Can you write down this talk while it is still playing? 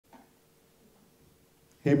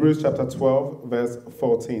Hebrews chapter 12, verse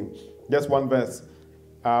 14. Just one verse.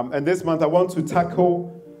 And this month I want to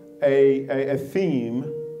tackle a theme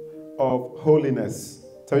of holiness.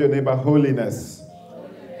 Tell your neighbor, holiness.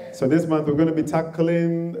 So this month we're going to be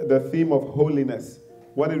tackling the theme of holiness.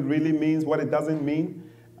 What it really means, what it doesn't mean.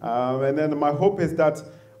 And then my hope is that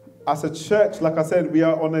as a church, like I said, we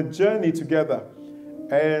are on a journey together.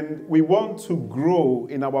 And we want to grow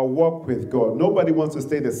in our walk with God. Nobody wants to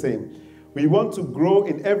stay the same. We want to grow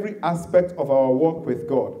in every aspect of our walk with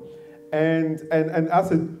God. And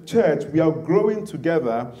as a church, we are growing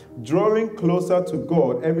together, drawing closer to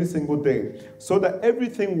God every single day, so that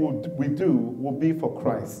everything we do will be for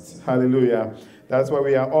Christ. Hallelujah. That's why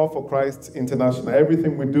we are all for Christ International.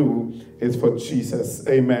 Everything we do is for Jesus.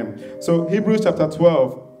 Amen. So Hebrews chapter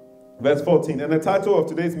 12, verse 14. And the title of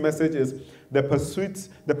today's message is The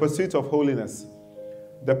Pursuit of Holiness.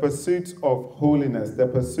 The Pursuit of Holiness. The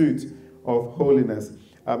Pursuit of Holiness.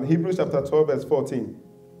 Hebrews chapter 12, verse 14.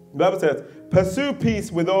 The Bible says, pursue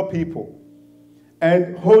peace with all people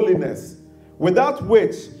and holiness, without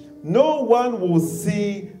which no one will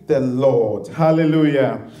see the Lord.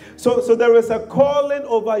 Hallelujah. So there is a calling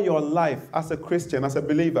over your life as a Christian, as a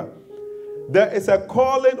believer. There is a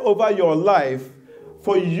calling over your life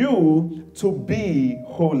for you to be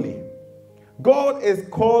holy. God is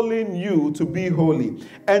calling you to be holy.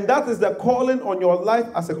 And that is the calling on your life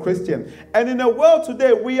as a Christian. And in the world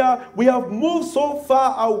today, we have moved so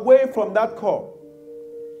far away from that call.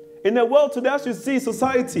 In the world today, as you see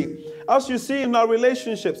society, as you see in our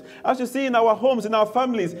relationships, as you see in our homes, in our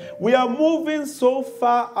families, we are moving so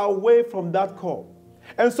far away from that call.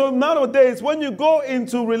 And so nowadays, when you go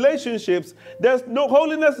into relationships,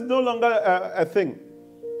 holiness is no longer a thing.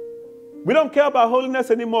 We don't care about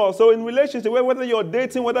holiness anymore. So in relationship, whether you're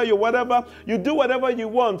dating, whether you're whatever, you do whatever you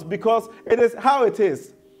want because it is how it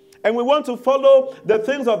is. And we want to follow the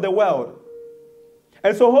things of the world.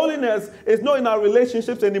 And so holiness is not in our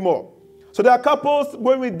relationships anymore. So there are couples,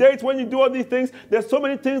 when we date, when you do all these things, there's so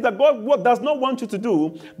many things that God does not want you to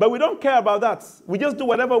do, but we don't care about that. We just do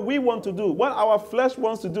whatever we want to do, what our flesh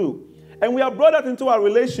wants to do. And we have brought that into our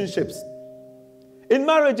relationships. In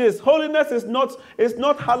marriages, holiness is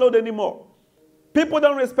not hallowed anymore. People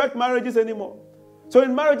don't respect marriages anymore. So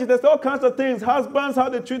in marriages, there's all kinds of things. Husbands, how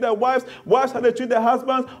they treat their wives. Wives, how they treat their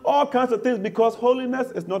husbands. All kinds of things because holiness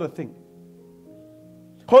is not a thing.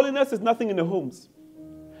 Holiness is nothing in the homes.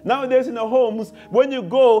 Nowadays in the homes, when you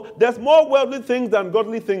go, there's more worldly things than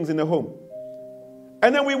godly things in the home.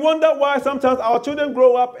 And then we wonder why sometimes our children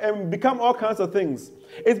grow up and become all kinds of things.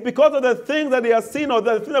 It's because of the things that they are seeing or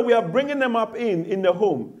the things that we are bringing them up in the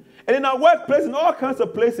home. And in our workplace, in all kinds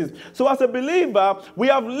of places. So as a believer, we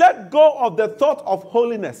have let go of the thought of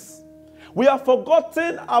holiness. We have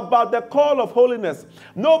forgotten about the call of holiness.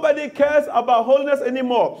 Nobody cares about holiness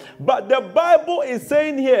anymore. But the Bible is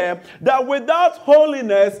saying here that without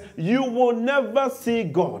holiness, you will never see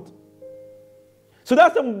God. So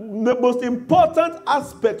that's the most important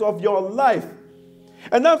aspect of your life.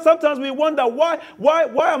 And then sometimes we wonder, why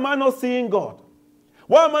am I not seeing God?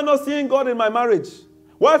 Why am I not seeing God in my marriage?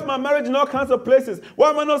 Why is my marriage in all kinds of places?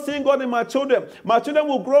 Why am I not seeing God in my children? My children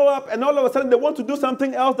will grow up and all of a sudden they want to do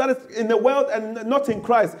something else that is in the world and not in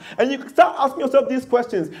Christ. And you start asking yourself these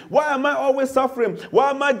questions. Why am I always suffering?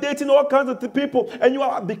 Why am I dating all kinds of people?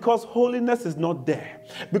 And because holiness is not there.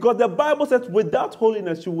 Because the Bible says without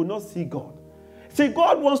holiness you will not see God. See,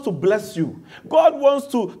 God wants to bless you. God wants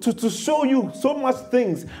to show you so much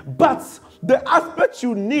things. But the aspect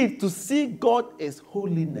you need to see God is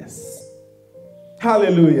holiness.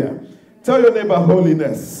 Hallelujah. Tell your neighbor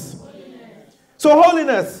holiness. So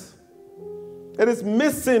holiness, it is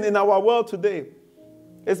missing in our world today.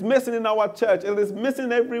 It's missing in our church. It is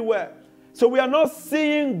missing everywhere. So we are not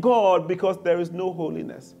seeing God because there is no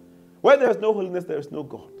holiness. Where there is no holiness, there is no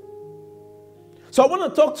God. So I want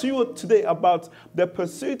to talk to you today about the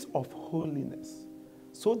pursuit of holiness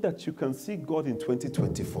so that you can see God in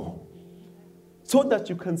 2024. So that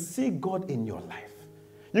you can see God in your life.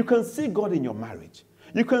 You can see God in your marriage.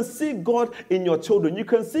 You can see God in your children. You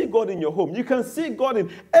can see God in your home. You can see God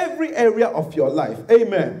in every area of your life.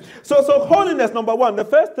 Amen. So holiness, number one, the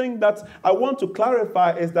first thing that I want to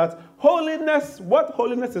clarify is that what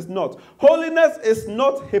holiness is not. Holiness is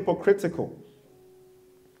not hypocritical.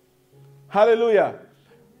 Hallelujah.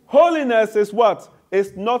 Holiness is what?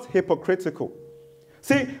 It's not hypocritical.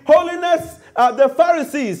 See, holiness, the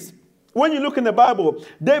Pharisees, when you look in the Bible,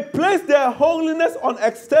 they placed their holiness on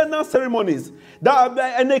external ceremonies.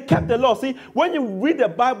 And they kept the law. See, when you read the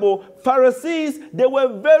Bible, Pharisees, they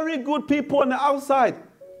were very good people on the outside.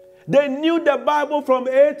 They knew the Bible from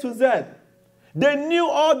A to Z. They knew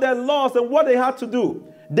all the laws and what they had to do.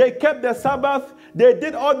 They kept the Sabbath. They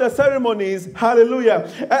did all the ceremonies. Hallelujah.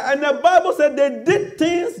 And the Bible said they did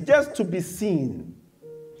things just to be seen.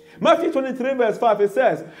 Matthew 23 verse 5, it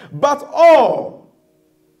says, But all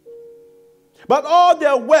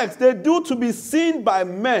their works they do to be seen by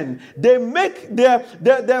men. They make their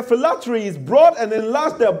phylacteries broad and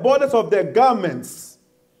enlarge the borders of their garments.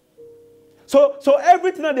 So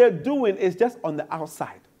everything that they're doing is just on the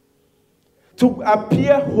outside to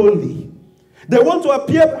appear holy. They want to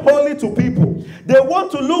appear holy to people. They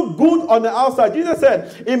want to look good on the outside. Jesus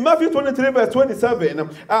said in Matthew 23 verse 27,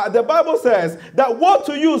 the Bible says that woe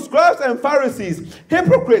to you, scribes and Pharisees,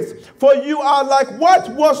 hypocrites, for you are like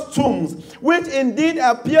whitewashed tombs, which indeed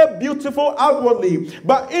appear beautiful outwardly,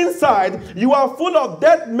 but inside you are full of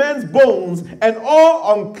dead men's bones and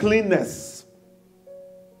all uncleanness.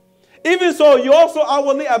 Even so, you also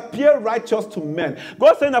outwardly appear righteous to men.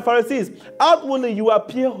 God said to the Pharisees, outwardly you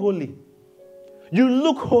appear holy. You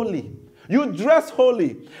look holy. You dress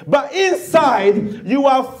holy. But inside, you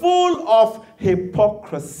are full of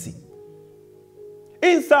hypocrisy.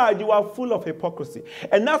 Inside, you are full of hypocrisy.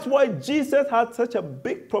 And that's why Jesus had such a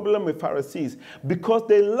big problem with Pharisees. Because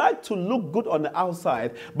they like to look good on the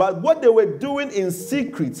outside. But what they were doing in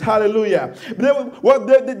secret, hallelujah.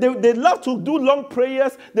 They love to do long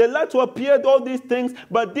prayers. They like to appear all these things.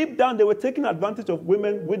 But deep down, they were taking advantage of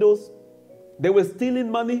women, widows. They were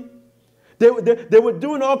stealing money. They were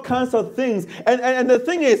doing all kinds of things. And the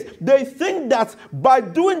thing is, they think that by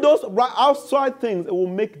doing those outside things, it will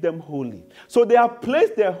make them holy. So they have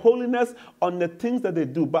placed their holiness on the things that they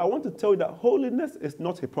do. But I want to tell you that holiness is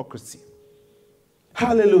not hypocrisy.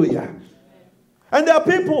 Hallelujah. And there are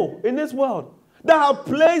people in this world that have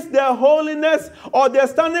placed their holiness or their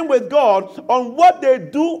standing with God on what they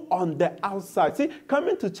do on the outside. See,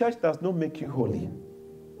 coming to church does not make you holy.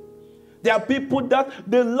 There are people that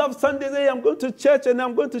they love Sundays. Hey, I'm going to church and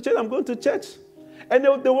I'm going to church. I'm going to church. And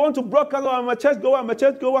they want to broadcast, oh, I'm a church goer. I'm a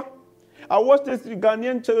church goer. I watched this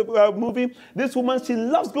Ghanaian movie. This woman, she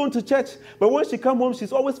loves going to church. But when she comes home,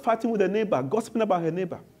 she's always fighting with her neighbor, gossiping about her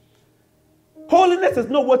neighbor. Holiness is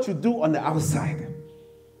not what you do on the outside.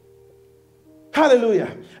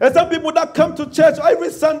 Hallelujah. And some people that come to church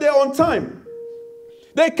every Sunday on time.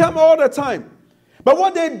 They come all the time. But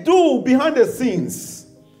what they do behind the scenes,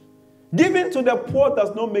 giving to the poor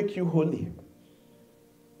does not make you holy.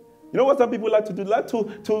 You know what some people like to do? Like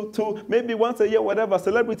to maybe once a year, whatever,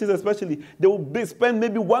 celebrities especially, they will spend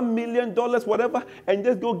maybe $1 million, whatever, and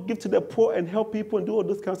just go give to the poor and help people and do all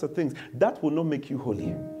those kinds of things. That will not make you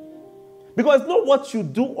holy. Because it's not what you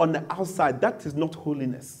do on the outside. That is not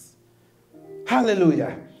holiness.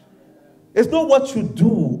 Hallelujah. It's not what you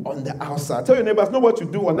do on the outside. Tell your neighbor, it's not what you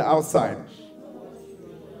do on the outside.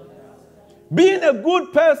 Being a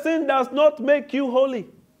good person does not make you holy.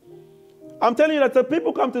 I'm telling you that some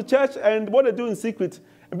people come to church and what they do in secret.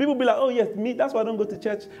 And people be like, oh yes, me, that's why I don't go to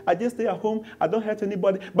church. I just stay at home. I don't hurt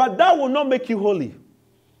anybody. But that will not make you holy.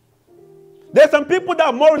 There's some people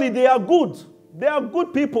that morally, they are good. They are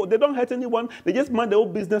good people. They don't hurt anyone. They just mind their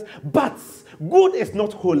own business. But good is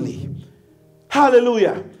not holy.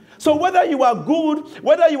 Hallelujah. So whether you are good,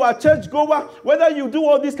 whether you are churchgoer, whether you do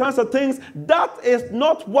all these kinds of things, that is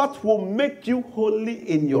not what will make you holy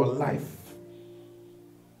in your life.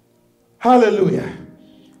 Hallelujah.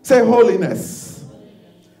 Say holiness.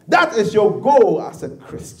 That is your goal as a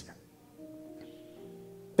Christian.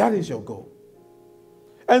 That is your goal.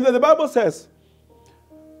 And then the Bible says,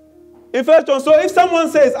 in 1 John, so if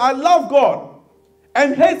someone says, I love God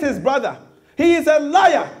and hates his brother, he is a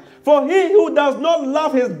liar. For he who does not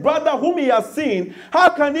love his brother whom he has seen, how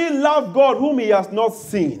can he love God whom he has not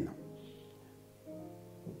seen?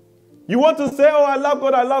 You want to say, oh, I love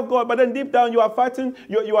God, but then deep down you are fighting,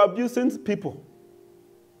 you are abusing people.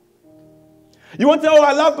 You want to say, oh,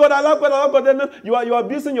 I love God, then you are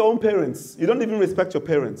abusing your own parents. You don't even respect your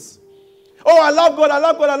parents. Oh, I love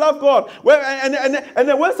God. Well, and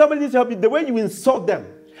then when somebody needs help, the way you insult them.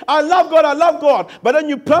 I love God, but then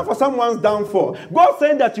you plan for someone's downfall. God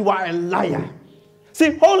saying that you are a liar.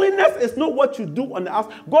 See, holiness is not what you do on the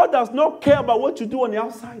outside. God does not care about what you do on the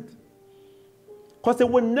outside. Because it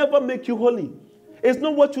will never make you holy. It's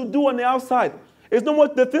not what you do on the outside. It's not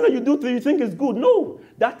what the thing that you do that you think is good. No,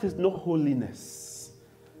 that is not holiness.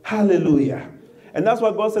 Hallelujah. And that's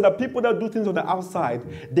why God said that people that do things on the outside,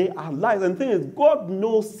 they are liars. And the thing is, God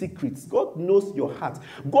knows secrets. God knows your heart.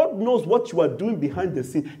 God knows what you are doing behind the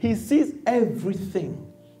scene. He sees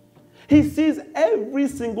everything. He sees every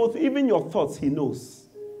single thing, even your thoughts, he knows.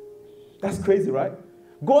 That's crazy, right?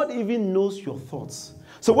 God even knows your thoughts.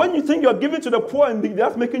 So when you think you're giving to the poor and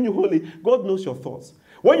that's making you holy, God knows your thoughts.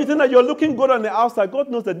 When you think that you're looking good on the outside, God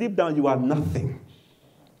knows that deep down you are nothing.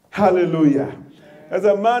 Hallelujah. As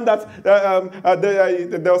a man that,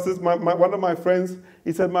 there was this, one of my friends,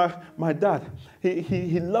 he said, my dad,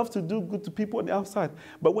 he loves to do good to people on the outside.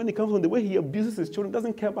 But when it comes on the way he abuses his children,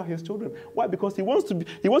 doesn't care about his children. Why? Because he wants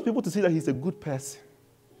people to see that he's a good person.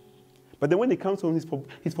 But then when he comes home,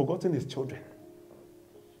 he's forgotten his children.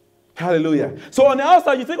 Hallelujah. So on the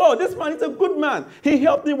outside, you think, oh, this man is a good man. He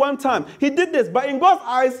helped me one time. He did this. But in God's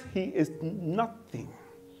eyes, he is nothing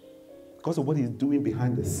because of what he's doing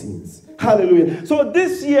behind the scenes. Hallelujah. So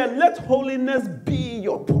this year, let holiness be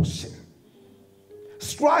your portion.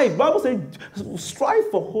 Strive. Bible says, strive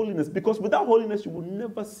for holiness, because without holiness, you will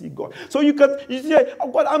never see God. So you say,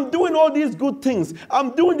 oh God, I'm doing all these good things.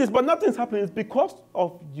 I'm doing this, but nothing's happening. It's because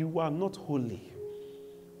of you are not holy.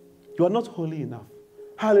 You are not holy enough.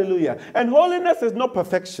 Hallelujah. And holiness is not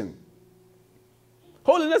perfection.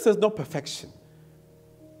 Holiness is not perfection.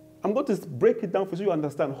 I'm going to break it down for you to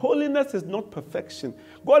understand. Holiness is not perfection.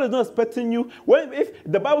 God is not expecting you. If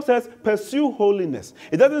the Bible says pursue holiness,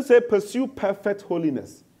 it doesn't say pursue perfect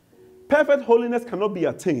holiness. Perfect holiness cannot be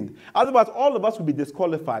attained. Otherwise, all of us will be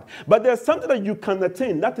disqualified. But there's something that you can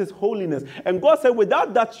attain. That is holiness. And God said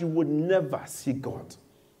without that, you would never see God.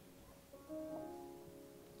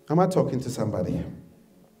 Am I talking to somebody?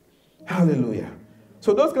 Hallelujah.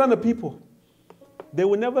 So those kind of people, they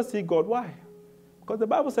will never see God. Why? Because the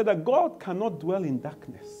Bible said that God cannot dwell in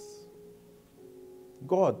darkness.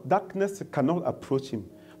 Darkness cannot approach him.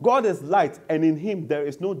 God is light, and in him there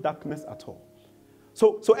is no darkness at all.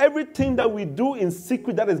 So everything that we do in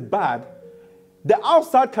secret that is bad, the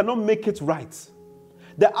outside cannot make it right.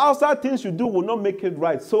 The outside things you do will not make it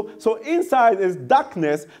right. So inside is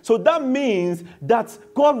darkness, so that means that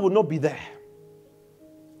God will not be there.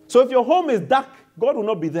 So if your home is dark, God will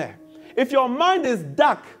not be there. If your mind is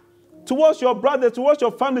dark towards your brother, towards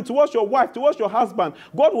your family, towards your wife, towards your husband,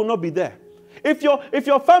 God will not be there. If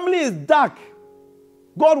your family is dark,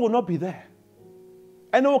 God will not be there.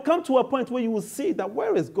 And it will come to a point where you will see that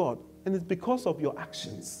where is God? And it's because of your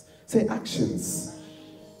actions. Say actions.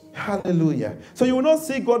 Hallelujah. So you will not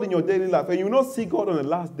see God in your daily life, and you will not see God on the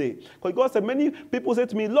last day. Because God said, many people say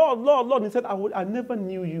to me, Lord, Lord, Lord. And he said, I never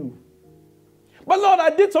knew you. But Lord, I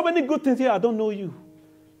did so many good things here. I don't know you.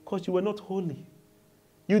 Because you were not holy.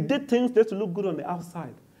 You did things just to look good on the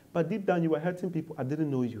outside. But deep down, you were hurting people. I didn't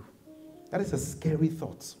know you. That is a scary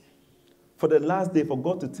thought. For the last day, for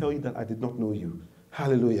God to tell you that I did not know you.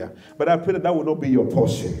 Hallelujah. But I pray that that will not be your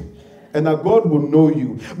portion. And that God will know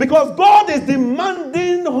you. Because God is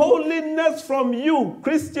demanding holiness from you.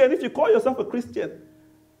 Christian, if you call yourself a Christian.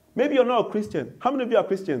 Maybe you're not a Christian. How many of you are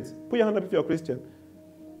Christians? Put your hand up if you're a Christian.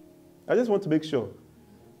 I just want to make sure.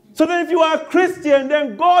 So then if you are a Christian,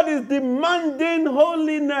 then God is demanding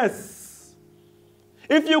holiness.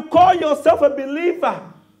 If you call yourself a believer,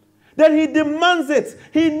 then he demands it.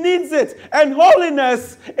 He needs it. And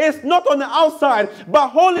holiness is not on the outside, but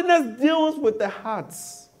holiness deals with the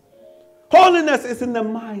hearts. Holiness is in the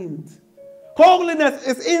mind. Holiness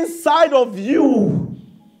is inside of you.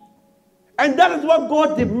 And that is what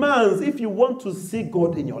God demands if you want to see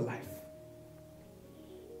God in your life.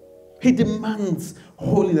 He demands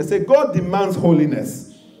holiness. Say, God demands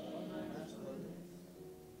holiness.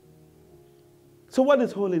 So what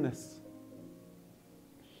is holiness?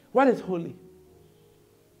 What is holy?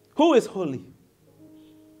 Who is holy?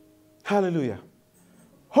 Hallelujah.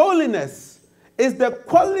 Holiness is the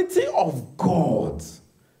quality of God.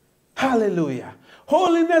 Hallelujah.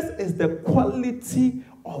 Holiness is the quality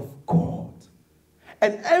of God.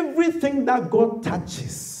 And everything that God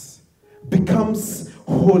touches becomes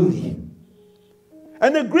holy.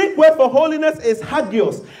 And the Greek word for holiness is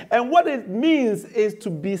hagios. And what it means is to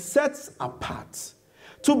be set apart,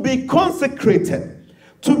 to be consecrated,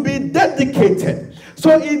 to be dedicated.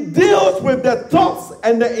 So it deals with the thoughts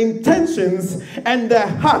and the intentions and the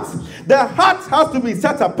heart. The heart has to be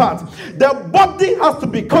set apart. The body has to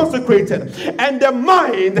be consecrated. And the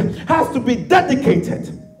mind has to be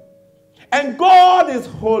dedicated. And God is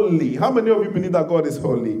holy. How many of you believe that God is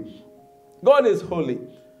holy? God is holy.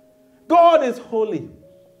 God is holy.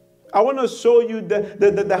 I want to show you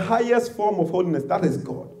the highest form of holiness. That is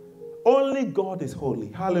God. Only God is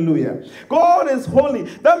holy. Hallelujah. God is holy.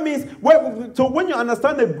 That means, so when you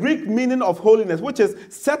understand the Greek meaning of holiness, which is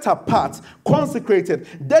set apart, consecrated,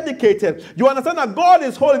 dedicated, you understand that God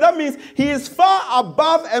is holy. That means he is far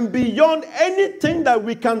above and beyond anything that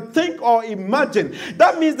we can think or imagine.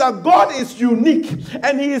 That means that God is unique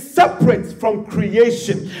and he is separate from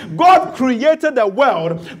creation. God created the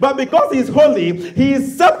world, but because he's holy, he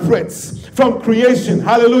is separate from creation.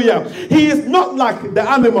 Hallelujah. He is not like the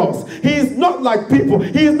animals. He is not like people.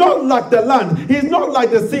 He is not like the land. He is not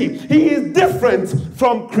like the sea. He is different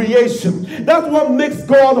from creation. That's what makes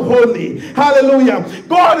God holy. Hallelujah.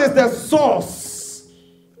 God is the source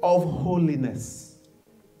of holiness.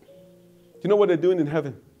 You know what they're doing in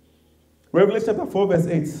heaven? Revelation chapter 4 verse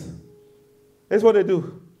 8. That's what they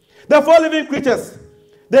do. They're 4 living creatures.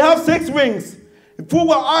 They have 6 wings,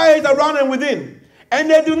 full of eyes around and within. And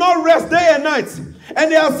they do not rest day and night. And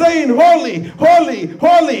they are saying, holy, holy,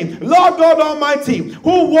 holy, Lord God Almighty,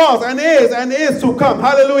 who was and is to come.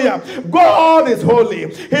 Hallelujah. God is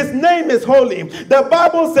holy. His name is holy. The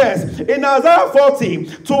Bible says in Isaiah 40,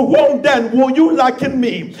 to whom then will you liken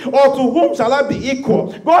me? Or to whom shall I be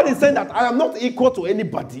equal? God is saying that I am not equal to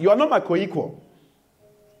anybody. You are not my co-equal.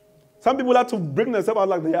 Some people like to bring themselves out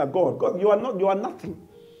like they are God. God, you are not, you are nothing.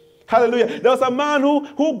 Hallelujah. There was a man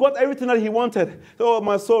who got everything that he wanted. Oh,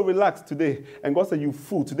 my soul, relax today. And God said, you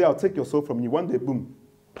fool, today I'll take your soul from you. One day, boom.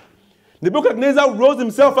 Nebuchadnezzar rose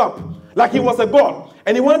himself up like he was a god.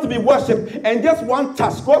 And he wanted to be worshipped. And just one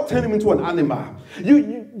touch, God turned him into an animal.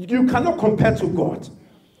 You cannot compare to God.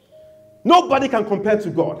 Nobody can compare to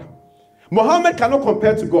God. Muhammad cannot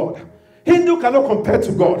compare to God. Hindu cannot compare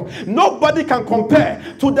to God. Nobody can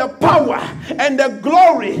compare to the power and the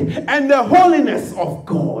glory and the holiness of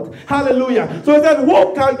God. Hallelujah. So he said,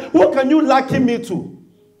 who can you liken me to?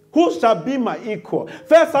 Who shall be my equal?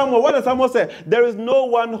 First Samuel, what does Samuel say? There is no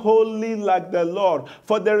one holy like the Lord,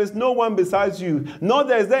 for there is no one besides you.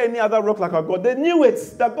 Nor is there any other rock like our God. They knew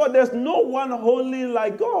it, that God, there's no one holy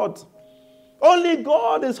like God. Only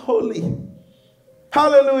God is holy.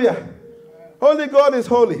 Hallelujah. Only God is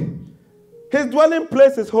holy. His dwelling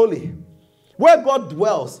place is holy. Where God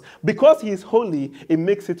dwells, because he is holy, it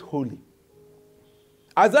makes it holy.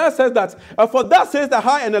 Isaiah says that, for that says the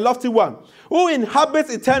high and the lofty one, who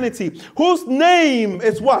inhabits eternity, whose name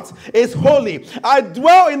is what? Is holy. I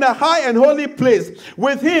dwell in a high and holy place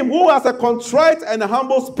with him who has a contrite and a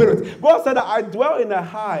humble spirit. God said that I dwell in a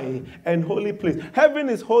high and holy place. Heaven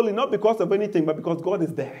is holy, not because of anything, but because God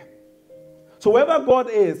is there. So wherever God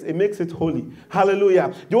is, it makes it holy.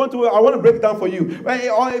 Hallelujah. I want to break it down for you.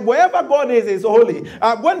 Wherever God is holy.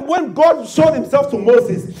 When God showed himself to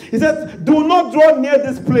Moses, he said, do not draw near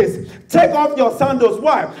this place. Take off your sandals.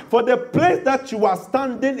 Why? For the place that you are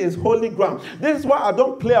standing is holy ground. This is why I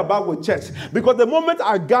don't play about with church. Because the moment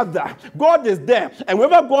I gather, God is there. And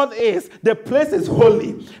wherever God is, the place is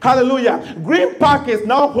holy. Hallelujah. Green Park is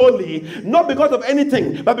now holy, not because of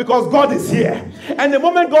anything, but because God is here. And the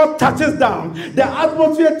moment God touches down, the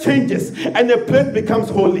atmosphere changes and the place becomes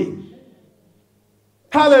holy.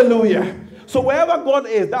 Hallelujah. So wherever God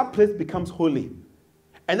is, that place becomes holy.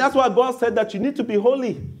 And that's why God said that you need to be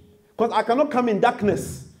holy. Because I cannot come in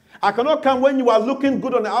darkness. I cannot come when you are looking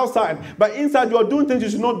good on the outside, but inside you are doing things you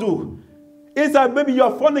should not do. Inside maybe you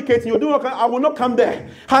are fornicating, you're doing, I will not come there.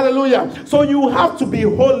 Hallelujah. So you have to be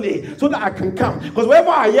holy so that I can come. Because wherever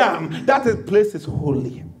I am, that place is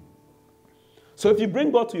holy. So if you bring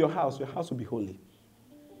God to your house will be holy.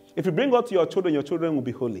 If you bring God to your children will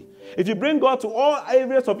be holy. If you bring God to all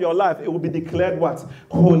areas of your life, it will be declared what?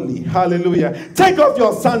 Holy. Hallelujah. Take off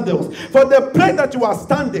your sandals, for the place that you are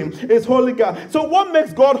standing is holy God. So what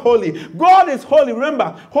makes God holy? God is holy. Remember,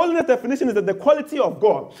 holiness definition is that the quality of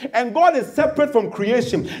God. And God is separate from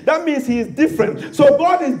creation. That means he is different. So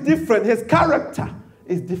God is different. His character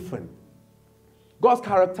is different. God's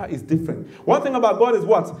character is different. One thing about God is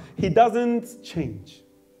what? He doesn't change.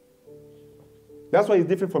 That's why he's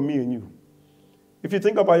different from me and you. If you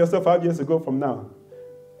think about yourself 5 years ago from now,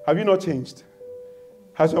 have you not changed?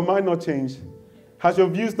 Has your mind not changed? Has your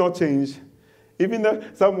views not changed? Even though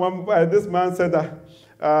this man said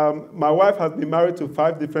that my wife has been married to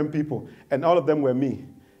 5 different people, and all of them were me.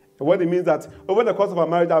 And what it means that over the course of our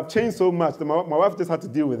marriage, I've changed so much that my wife just had to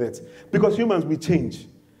deal with it. Because humans, we change.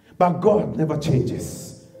 But God never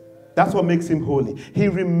changes. That's what makes him holy. He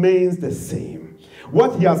remains the same.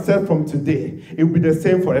 What he has said from today, it will be the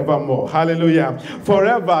same forevermore. Hallelujah.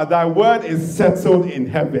 Forever, thy word is settled in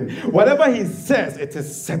heaven. Whatever he says, it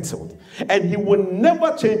is settled. And he will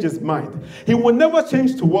never change his mind. He will never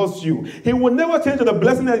change towards you. He will never change the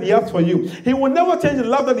blessing that he has for you. He will never change the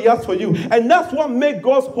love that he has for you. And that's what makes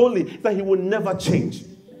God holy, that he will never change.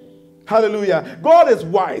 Hallelujah. God is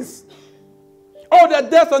wise. Oh, the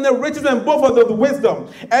depths and the riches and both of the wisdom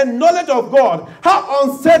and knowledge of God. How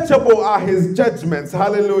unsearchable are his judgments.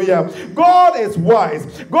 Hallelujah. God is wise.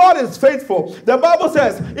 God is faithful. The Bible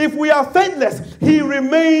says, if we are faithless, he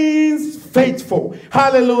remains faithful.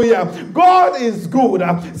 Hallelujah. God is good.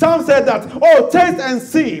 Some said that, oh, taste and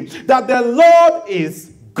see that the Lord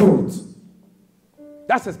is good.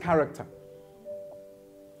 That's his character.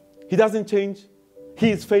 He doesn't change.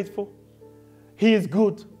 He is faithful. He is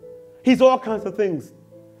good. He's all kinds of things.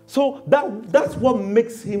 So that's what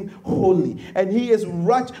makes him holy. And he is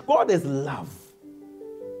righteous. God is love.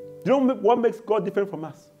 You know what makes God different from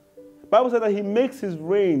us? The Bible says that he makes his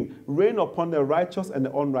rain upon the righteous and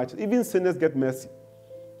the unrighteous. Even sinners get mercy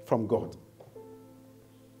from God.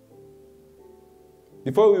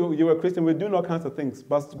 Before you were a Christian, we were doing all kinds of things.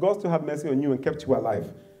 But God still had mercy on you and kept you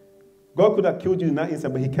alive. God could have killed you in that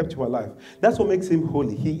instant, but he kept you alive. That's what makes him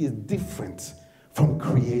holy. He is different from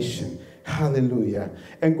creation. Hallelujah.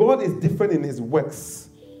 And God is different in his works.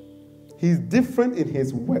 He's different in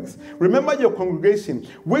his works. Remember your congregation,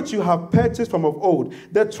 which you have purchased from of old,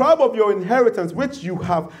 the tribe of your inheritance, which you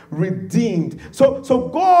have redeemed. So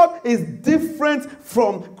God is different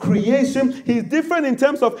from creation. He's different in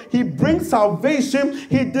terms of he brings salvation.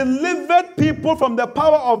 He delivered people from the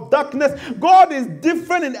power of darkness. God is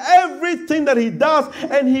different in everything that he does,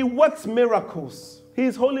 and he works miracles. He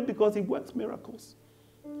is holy because he works miracles.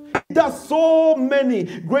 He does so many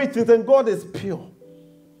great things, and God is pure.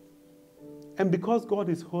 And because God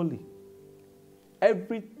is holy,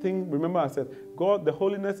 everything, remember I said, God, the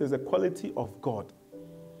holiness is a quality of God.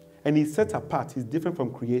 And he's set apart. He's different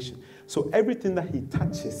from creation. So everything that he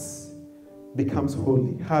touches becomes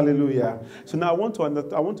holy. Hallelujah. So now I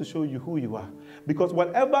want to show you who you are. Because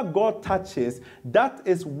whatever God touches, that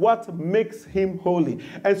is what makes him holy.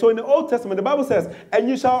 And so in the Old Testament, the Bible says, and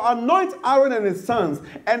you shall anoint Aaron and his sons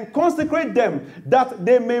and consecrate them that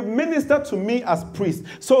they may minister to me as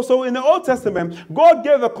priests. So in the Old Testament, God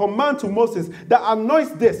gave a command to Moses that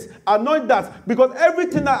anoint this, anoint that, because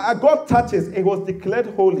everything that God touches, it was declared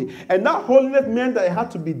holy. And that holiness meant that it had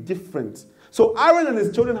to be different. So Aaron and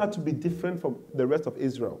his children had to be different from the rest of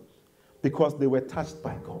Israel because they were touched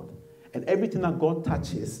by God. And everything that God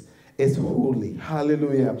touches is holy.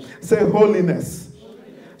 Hallelujah. Say holiness.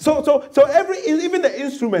 So even the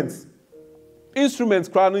instruments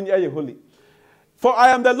crying, "Yeah, you're holy." For I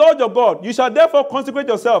am the Lord your God. You shall therefore consecrate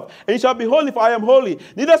yourself, and you shall be holy, for I am holy.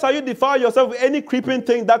 Neither shall you defile yourself with any creeping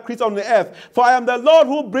thing that creeps on the earth. For I am the Lord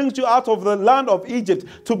who brings you out of the land of Egypt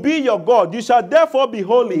to be your God. You shall therefore be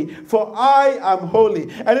holy, for I am holy.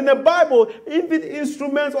 And in the Bible, even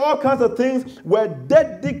instruments, all kinds of things were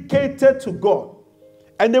dedicated to God.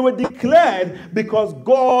 And they were declared because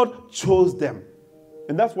God chose them.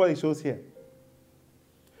 And that's what it shows here.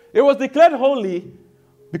 It was declared holy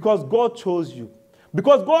because God chose you.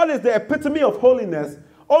 Because God is the epitome of holiness,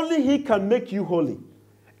 only he can make you holy.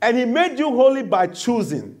 And he made you holy by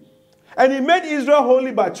choosing. And he made Israel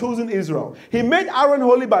holy by choosing Israel. He made Aaron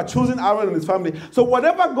holy by choosing Aaron and his family. So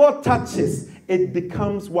whatever God touches, it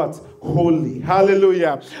becomes what? Holy.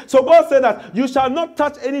 Hallelujah. So God said that you shall not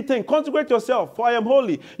touch anything. Consecrate yourself, for I am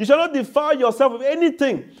holy. You shall not defile yourself with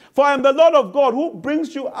anything. For I am the Lord of God who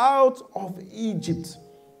brings you out of Egypt.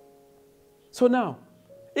 So now,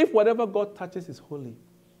 if whatever God touches is holy,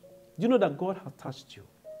 do you know that God has touched you?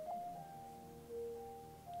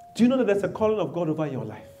 Do you know that there's a calling of God over your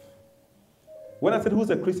life? When I said who's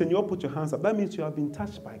a Christian, you all put your hands up. That means you have been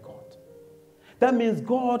touched by God. That means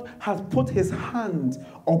God has put his hand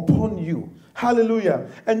upon you. Hallelujah.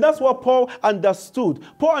 And that's what Paul understood.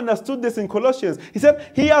 Paul understood this in Colossians. He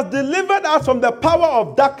said, he has delivered us from the power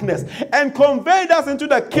of darkness and conveyed us into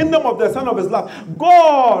the kingdom of the Son of his love.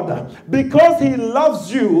 God, because he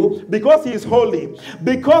loves you, because he is holy,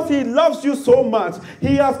 because he loves you so much,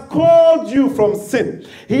 he has called you from sin.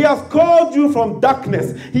 He has called you from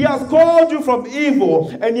darkness. He has called you from evil,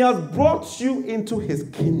 and he has brought you into his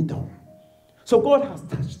kingdom. So God has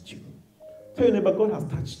touched you. Tell your neighbor, God has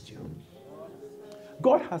touched you.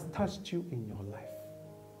 God has touched you in your life.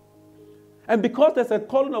 And because there's a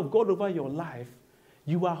calling of God over your life,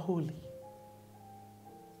 you are holy.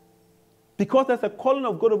 Because there's a calling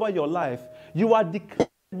of God over your life, you are declared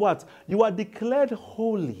what? You are declared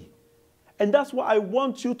holy. And that's what I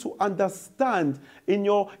want you to understand in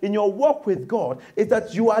your walk with God, is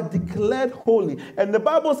that you are declared holy. And the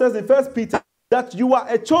Bible says in 1 Peter, that you are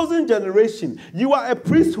a chosen generation, you are a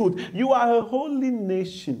priesthood, you are a holy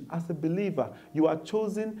nation. As a believer, you are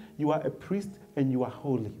chosen, you are a priest, and you are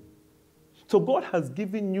holy. So God has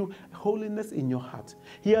given you holiness in your heart.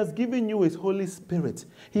 He has given you his Holy Spirit.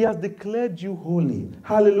 He has declared you holy.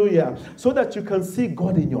 Hallelujah. So that you can see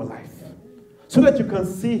God in your life. So that you can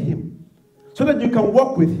see him. So that you can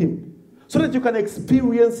walk with him. So that you can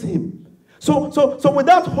experience him. So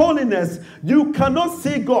without holiness, you cannot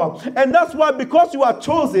see God. And that's why, because you are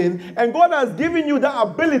chosen and God has given you that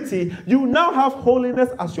ability, you now have holiness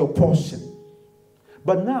as your portion.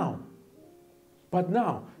 But now,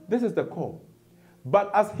 this is the call. But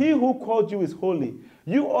as he who called you is holy,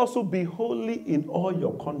 You also be holy in all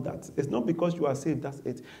your conduct. It's not because you are saved, that's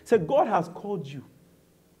it. So God has called you.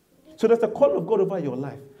 So there's the call of God over your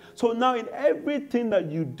life. So now in everything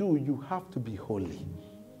that you do, you have to be holy.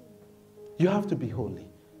 You have to be holy.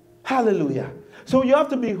 Hallelujah. So you have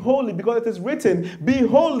to be holy because it is written, be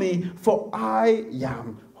holy for I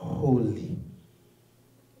am holy.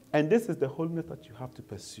 And this is the holiness that you have to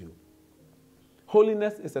pursue.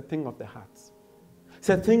 Holiness is a thing of the heart. It's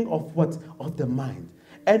a thing of what? Of the mind.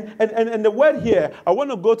 And the word here, I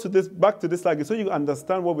want to go to this, back to this slide so you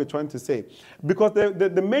understand what we're trying to say. Because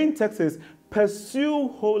the main text is pursue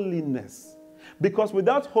holiness. Because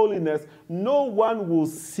without holiness, no one will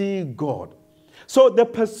see God. So the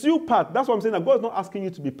pursue part, that's what I'm saying, that God is not asking you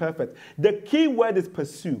to be perfect. The key word is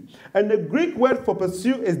pursue. And the Greek word for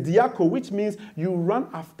pursue is diako, which means you run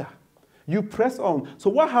after. You press on. So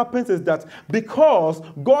what happens is that because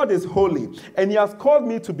God is holy and he has called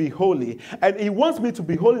me to be holy and he wants me to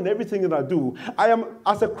be holy in everything that I do,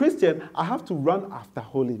 as a Christian, I have to run after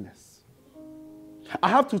holiness. I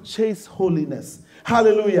have to chase holiness.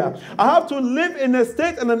 Hallelujah. I have to live in a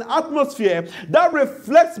state and an atmosphere that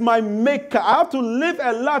reflects my Maker. I have to live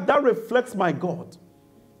a life that reflects my God.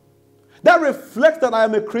 That reflects that I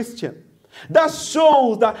am a Christian. That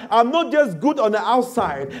shows that I'm not just good on the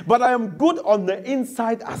outside, but I am good on the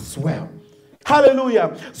inside as well.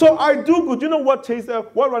 Hallelujah. So I do good. You know what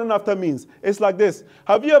what running after means? It's like this.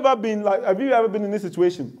 Have you ever been in this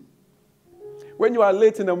situation? When you are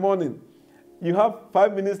late in the morning, you have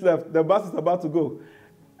 5 minutes left, the bus is about to go.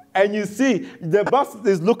 And you see, the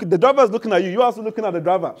driver is looking at you. You're also looking at the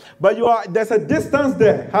driver. But there's a distance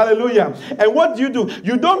there. Hallelujah. And what do?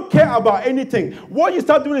 You don't care about anything. What you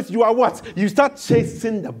start doing is you are what? You start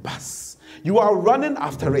chasing the bus. You are running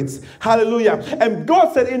after it. Hallelujah. And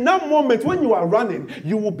God said in that moment when you are running,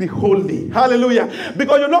 you will be holy. Hallelujah.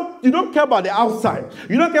 Because you don't care about the outside.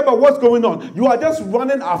 You don't care about what's going on. You are just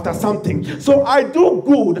running after something. So I do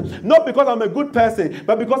good, not because I'm a good person,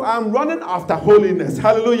 but because I'm running after holiness.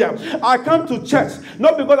 Hallelujah. I come to church,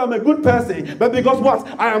 not because I'm a good person, but because what?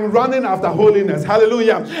 I am running after holiness.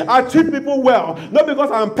 Hallelujah. I treat people well, not because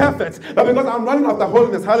I'm perfect, but because I'm running after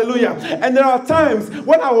holiness. Hallelujah. And there are times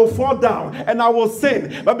when I will fall down and I will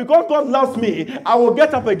sin, but because God loves me, I will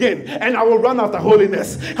get up again and I will run after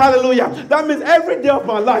holiness. Hallelujah. That means every day of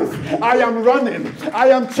my life I am running, I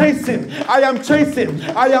am chasing, I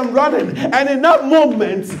am running, and in that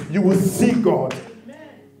moment you will see God.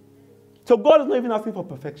 So God is not even asking for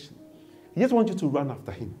perfection. He just wants you to run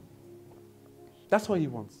after him. That's what he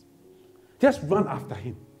wants. Just run after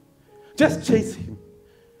him. Just chase him.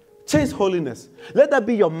 Chase holiness. Let that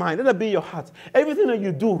be your mind. Let that be your heart. Everything that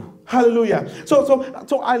you do. Hallelujah.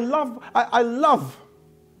 So I love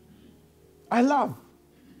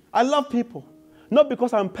people. Not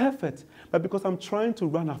because I'm perfect, but because I'm trying to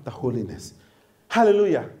run after holiness.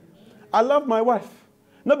 Hallelujah. I love my wife.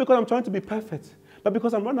 Not because I'm trying to be perfect, but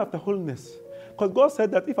because I'm running after holiness. Because God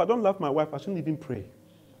said that if I don't love my wife, I shouldn't even pray.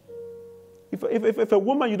 If a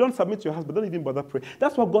woman, you don't submit to your husband, don't even bother pray.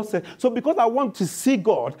 That's what God said. So because I want to see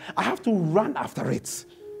God, I have to run after it.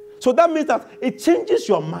 So that means that it changes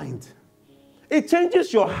your mind. It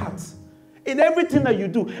changes your heart in everything that you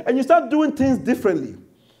do. And you start doing things differently.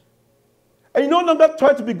 And you no longer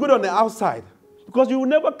try to be good on the outside because you will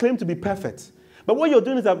never claim to be perfect. But what you're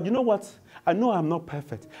doing is that, you know what? I know I'm not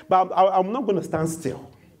perfect, but I'm not going to stand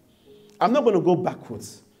still. I'm not going to go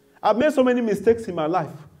backwards. I've made so many mistakes in my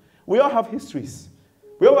life. We all have histories.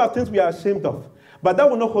 We all have things we are ashamed of. But that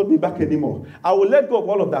will not hold me back anymore. I will let go of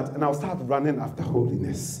all of that and I'll start running after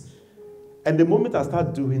holiness. And the moment I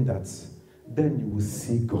start doing that, then you will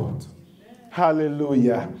see God.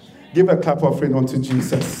 Hallelujah. Give a clap offering unto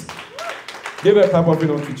Jesus. Give a clap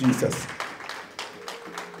offering unto Jesus.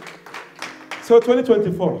 So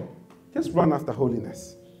 2024, just run after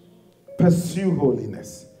holiness. Pursue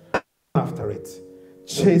holiness. Run after it.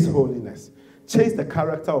 Chase holiness. Chase the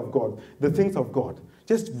character of God, the things of God.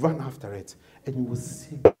 Just run after it, and you will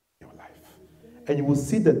see God in your life. And you will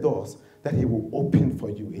see the doors that he will open for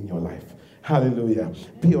you in your life. Hallelujah.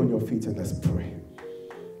 Be on your feet and let's pray.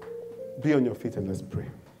 Be on your feet and let's pray.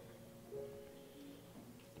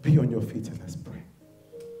 Be on your feet and let's pray.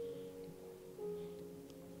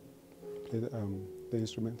 Play the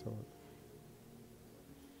instrumental.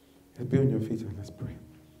 Be on your feet and let's pray.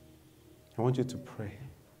 I want you to pray.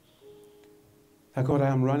 That God, I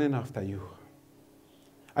am running after you.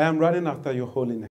 I am running after your holiness.